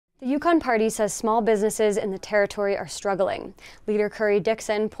The Yukon Party says small businesses in the territory are struggling. Leader Curry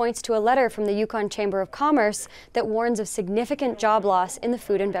Dixon points to a letter from the Yukon Chamber of Commerce that warns of significant job loss in the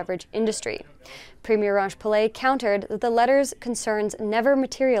food and beverage industry. Premier Pillay countered that the letter's concerns never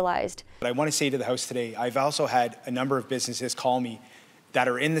materialized. But I want to say to the House today, I've also had a number of businesses call me that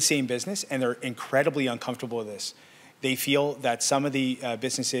are in the same business, and they're incredibly uncomfortable with this. They feel that some of the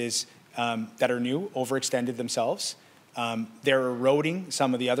businesses that are new overextended themselves. They're eroding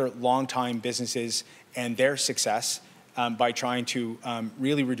some of the other long-time businesses and their success by trying to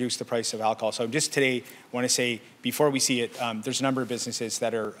really reduce the price of alcohol. So just today, I want to say, before we see it, there's a number of businesses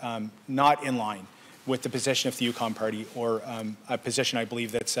that are not in line with the position of the Yukon Party, or a position I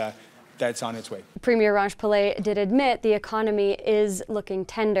believe that's on its way. Premier Pillay did admit the economy is looking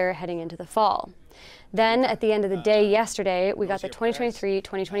tender heading into the fall. Then, at the end of the day yesterday, we got the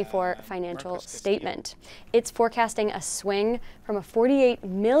 2023-2024 financial statement. It's forecasting a swing from a $48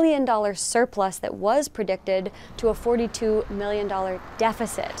 million surplus that was predicted to a $42 million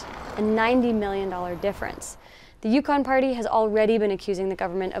deficit, a $90 million difference. The Yukon Party has already been accusing the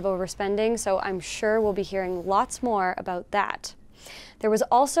government of overspending, so I'm sure we'll be hearing lots more about that. There was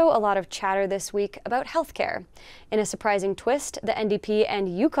also a lot of chatter this week about healthcare. In a surprising twist, the NDP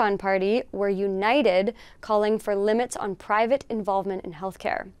and Yukon Party were united, calling for limits on private involvement in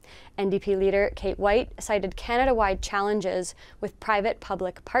healthcare. NDP leader Kate White cited Canada-wide challenges with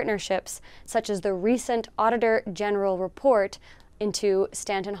private-public partnerships, such as the recent Auditor General report into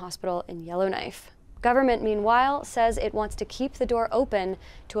Stanton Hospital in Yellowknife. Government, meanwhile, says it wants to keep the door open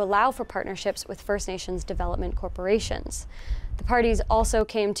to allow for partnerships with First Nations development corporations. The parties also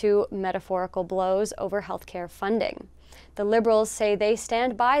came to metaphorical blows over healthcare funding. The Liberals say they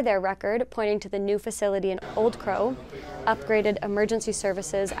stand by their record, pointing to the new facility in Old Crow, upgraded emergency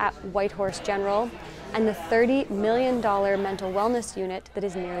services at Whitehorse General, and the $30 million mental wellness unit that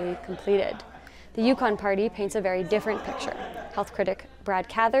is nearly completed. The Yukon Party paints a very different picture. Health critic Brad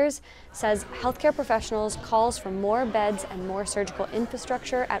Cathers says healthcare professionals' calls for more beds and more surgical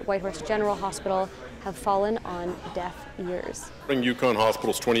infrastructure at Whitehorse General Hospital have fallen on deaf ears. Yukon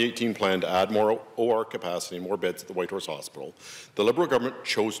Hospital's 2018 plan to add more OR capacity and more beds at the Whitehorse Hospital, the Liberal government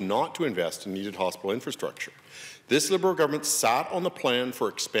chose not to invest in needed hospital infrastructure. This Liberal government sat on the plan for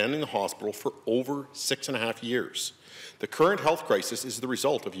expanding the hospital for over 6.5 years. The current health crisis is the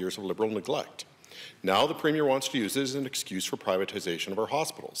result of years of Liberal neglect. Now the Premier wants to use it as an excuse for privatization of our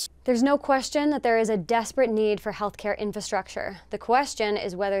hospitals. There's no question that there is a desperate need for healthcare infrastructure. The question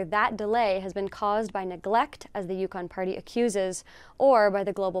is whether that delay has been caused by neglect, as the Yukon Party accuses, or by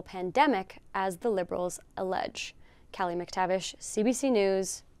the global pandemic, as the Liberals allege. Cali, McTavish, CBC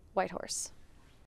News, Whitehorse.